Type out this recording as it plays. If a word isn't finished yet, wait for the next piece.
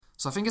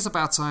So I think it's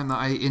about time that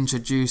I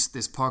introduced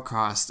this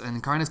podcast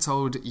and kind of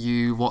told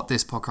you what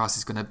this podcast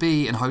is going to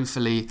be and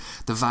hopefully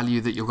the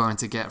value that you're going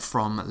to get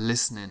from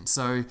listening.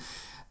 So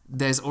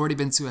there's already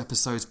been 2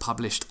 episodes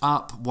published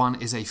up. One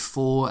is a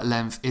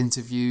full-length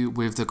interview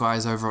with the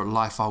guys over at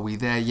Life Are We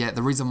There Yet?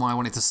 The reason why I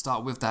wanted to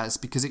start with that is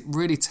because it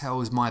really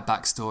tells my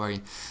backstory.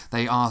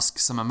 They ask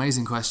some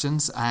amazing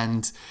questions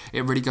and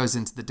it really goes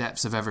into the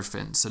depths of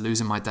everything. So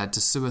losing my dad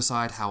to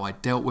suicide, how I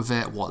dealt with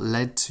it, what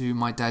led to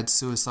my dad's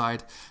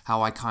suicide,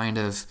 how I kind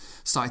of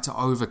started to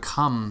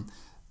overcome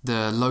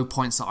the low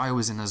points that I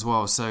was in as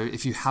well. So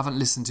if you haven't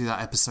listened to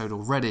that episode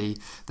already,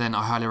 then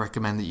I highly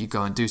recommend that you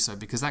go and do so,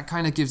 because that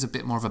kind of gives a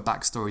bit more of a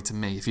backstory to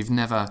me if you've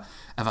never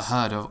ever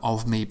heard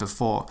of me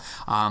before.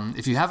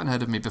 If you haven't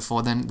heard of me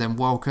before, then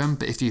welcome.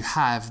 But if you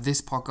have,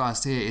 this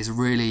podcast here is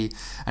really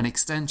an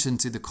extension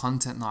to the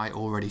content that I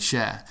already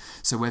share.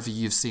 So whether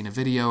you've seen a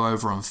video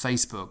over on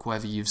Facebook,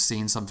 whether you've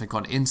seen something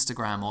on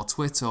Instagram or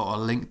Twitter or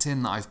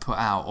LinkedIn that I've put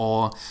out,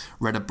 or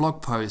read a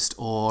blog post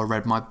or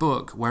read my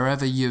book,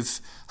 wherever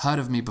you've heard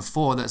of me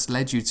before that's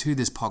led you to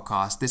this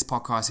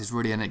podcast is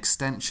really an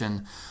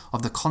extension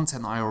of the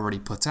content that I already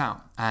put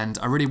out. And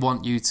I really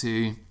want you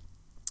to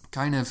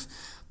kind of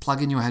plug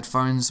in your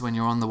headphones when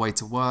you're on the way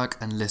to work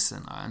and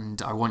listen.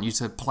 And I want you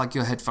to plug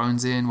your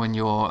headphones in when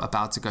you're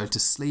about to go to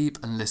sleep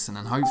and listen.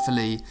 And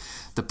hopefully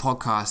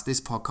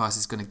this podcast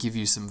is going to give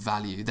you some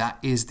value. That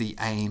is the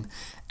aim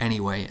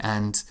anyway.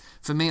 And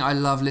for me, I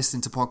love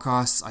listening to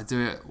podcasts. I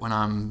do it when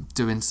I'm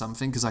doing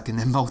something because I can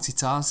then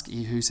multitask.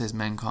 Who says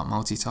men can't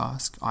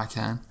multitask? I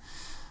can.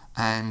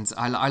 And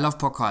I love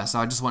podcasts, so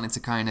I just wanted to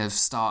kind of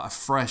start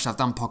afresh. I've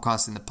done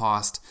podcasts in the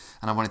past,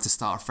 and I wanted to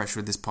start afresh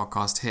with this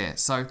podcast here.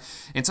 So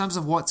in terms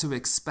of what to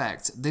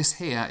expect, this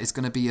here is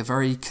going to be a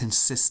very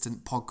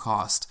consistent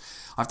podcast.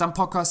 I've done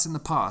podcasts in the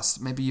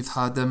past. Maybe you've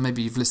heard them,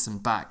 maybe you've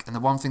listened back. And the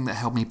one thing that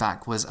held me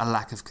back was a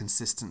lack of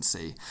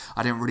consistency.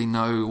 I didn't really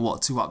know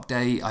what to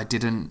update. I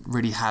didn't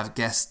really have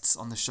guests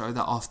on the show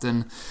that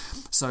often.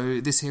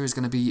 So this here is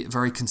going to be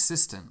very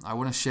consistent. I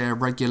want to share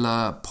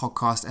regular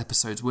podcast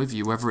episodes with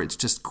you, whether it's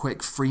just quick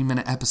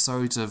 3-minute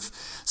episodes of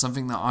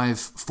something that I've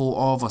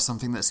thought of or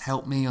something that's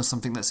helped me or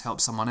something that's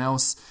helped someone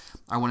else.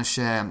 I want to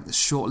share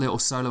short little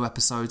solo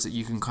episodes that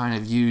you can kind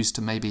of use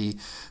to maybe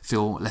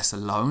feel less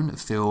alone,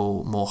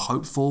 feel more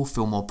hopeful,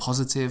 feel more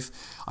positive.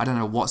 I don't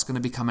know what's going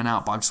to be coming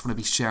out, but I just want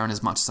to be sharing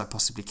as much as I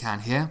possibly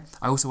can here.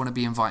 I also want to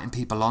be inviting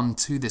people on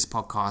to this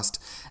podcast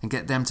and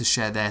get them to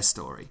share their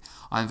story.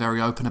 I'm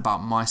very open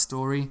about my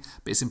story,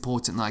 but it's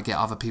important that I get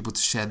other people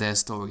to share their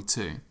story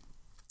too.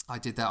 I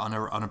did that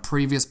on a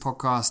previous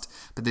podcast,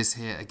 but this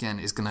here again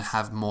is going to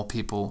have more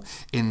people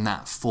in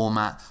that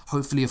format,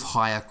 hopefully of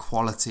higher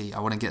quality. I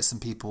want to get some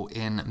people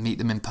in, meet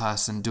them in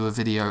person, do a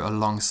video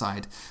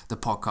alongside the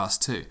podcast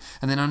too.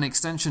 And then an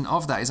extension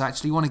of that is I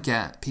actually want to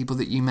get people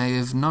that you may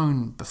have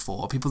known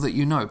before, people that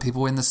you know,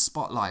 people in the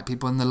spotlight,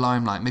 people in the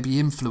limelight, maybe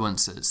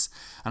influencers.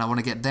 And I want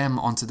to get them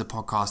onto the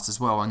podcast as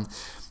well. And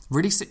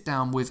really sit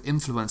down with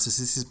influencers.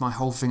 This is my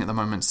whole thing at the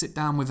moment. Sit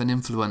down with an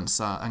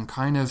influencer and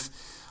kind of,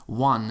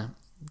 one,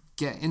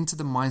 get into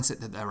the mindset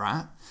that they're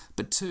at,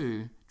 but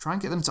 2, try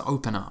and get them to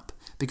open up.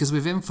 Because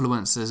with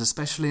influencers,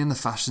 especially in the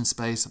fashion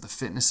space or the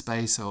fitness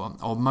space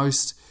or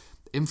most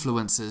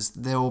influencers,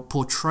 they'll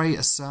portray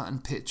a certain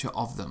picture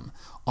of them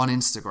on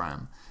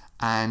Instagram.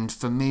 And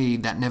for me,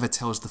 that never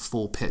tells the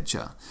full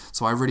picture.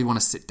 So I really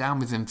want to sit down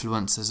with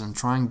influencers and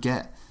try and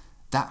get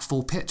that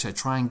full picture,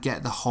 try and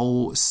get the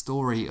whole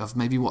story of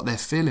maybe what they're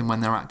feeling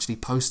when they're actually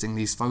posting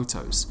these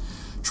photos.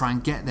 Try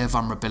and get their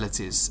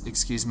vulnerabilities.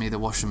 Excuse me, the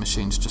washing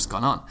machine's just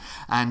gone on.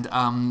 And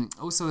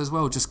also as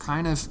well, just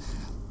kind of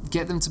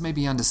get them to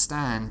maybe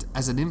understand,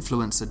 as an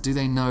influencer, do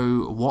they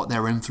know what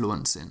they're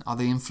influencing? Are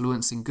they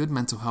influencing good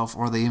mental health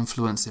or are they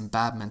influencing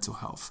bad mental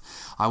health?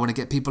 I want to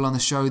get people on the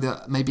show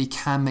that maybe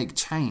can make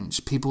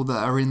change, people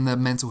that are in the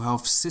mental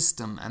health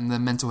system and the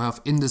mental health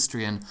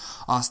industry, and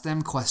ask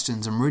them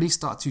questions and really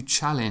start to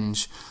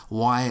challenge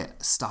why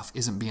stuff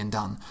isn't being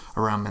done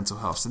around mental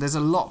health. So there's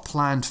a lot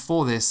planned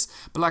for this,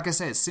 but like I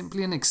said, it's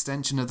simply an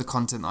extension of the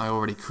content that I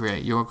already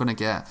create. You're going to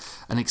get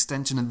an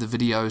extension of the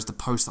videos, the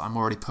posts that I'm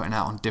already putting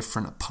out on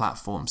different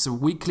platforms. So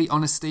weekly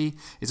honesty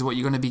is what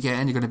you're going to be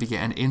getting. You're going to be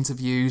getting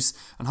interviews,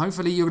 and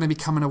hopefully you're going to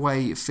be coming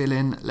away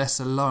feeling less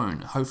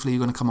alone. Hopefully you're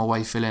going to come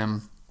away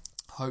feeling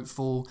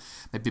hopeful,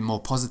 maybe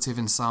more positive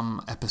in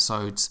some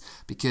episodes,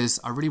 because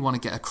I really want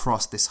to get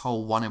across this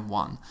whole 1 in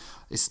 1.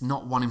 It's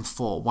not 1 in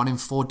 4. 1 in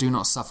 4 do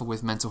not suffer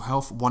with mental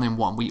health. 1 in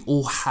 1. We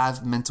all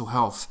have mental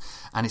health,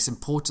 and it's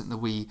important that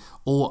we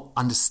all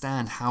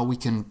understand how we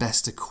can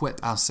best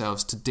equip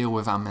ourselves to deal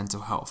with our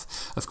mental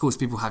health. Of course,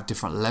 people have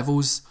different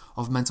levels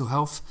of mental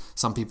health.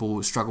 Some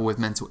people struggle with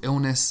mental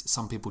illness,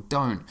 some people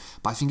don't.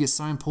 But I think it's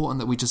so important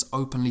that we just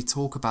openly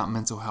talk about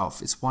mental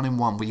health. It's one in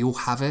one. We all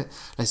have it.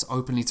 Let's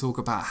openly talk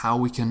about how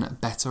we can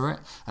better it.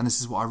 And this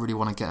is what I really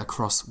want to get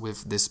across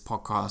with this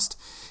podcast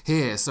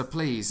here. So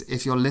please,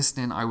 if you're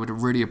listening, I would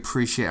really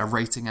appreciate a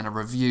rating and a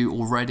review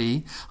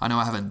already. I know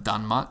I haven't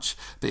done much,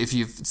 but if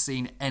you've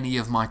seen any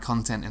of my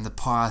content in the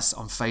past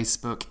on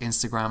Facebook,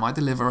 Instagram, I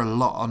deliver a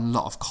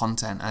lot of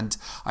content, and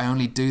I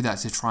only do that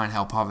to try and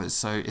help others.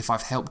 So if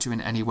I've helped you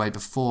in any way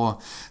before,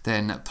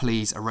 then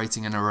please, a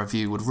rating and a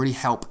review would really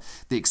help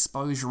the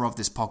exposure of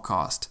this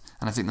podcast.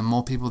 And I think the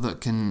more people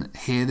that can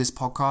hear this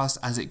podcast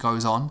as it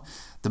goes on,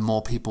 the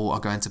more people are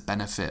going to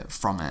benefit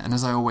from it. And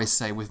as I always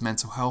say, with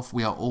mental health,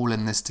 we are all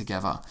in this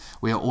together.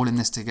 We are all in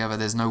this together.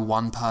 There's no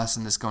one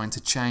person that's going to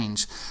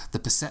change the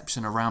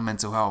perception around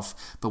mental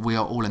health, but we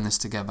are all in this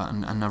together.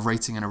 And a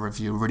rating and a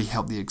review really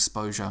help the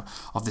exposure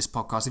of this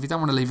podcast. If you don't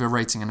want to leave a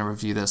rating and a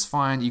review, that's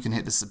fine. You can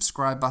hit the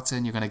subscribe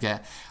button. You're going to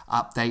get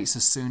updates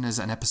as soon as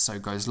an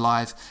episode goes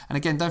live. And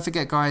again, don't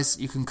forget, guys,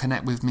 you can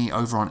connect with me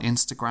over on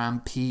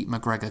Instagram,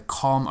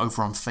 pmcgregor.com,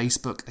 over on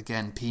Facebook,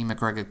 again,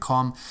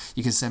 pmcgregor.com.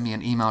 You can send me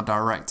an email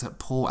direct at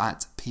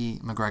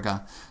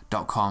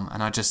paul@pmcgregor.com,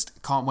 and I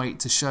just can't wait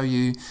to show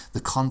you the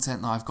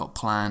content that I've got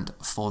planned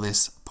for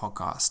this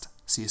podcast.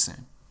 See you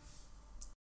soon.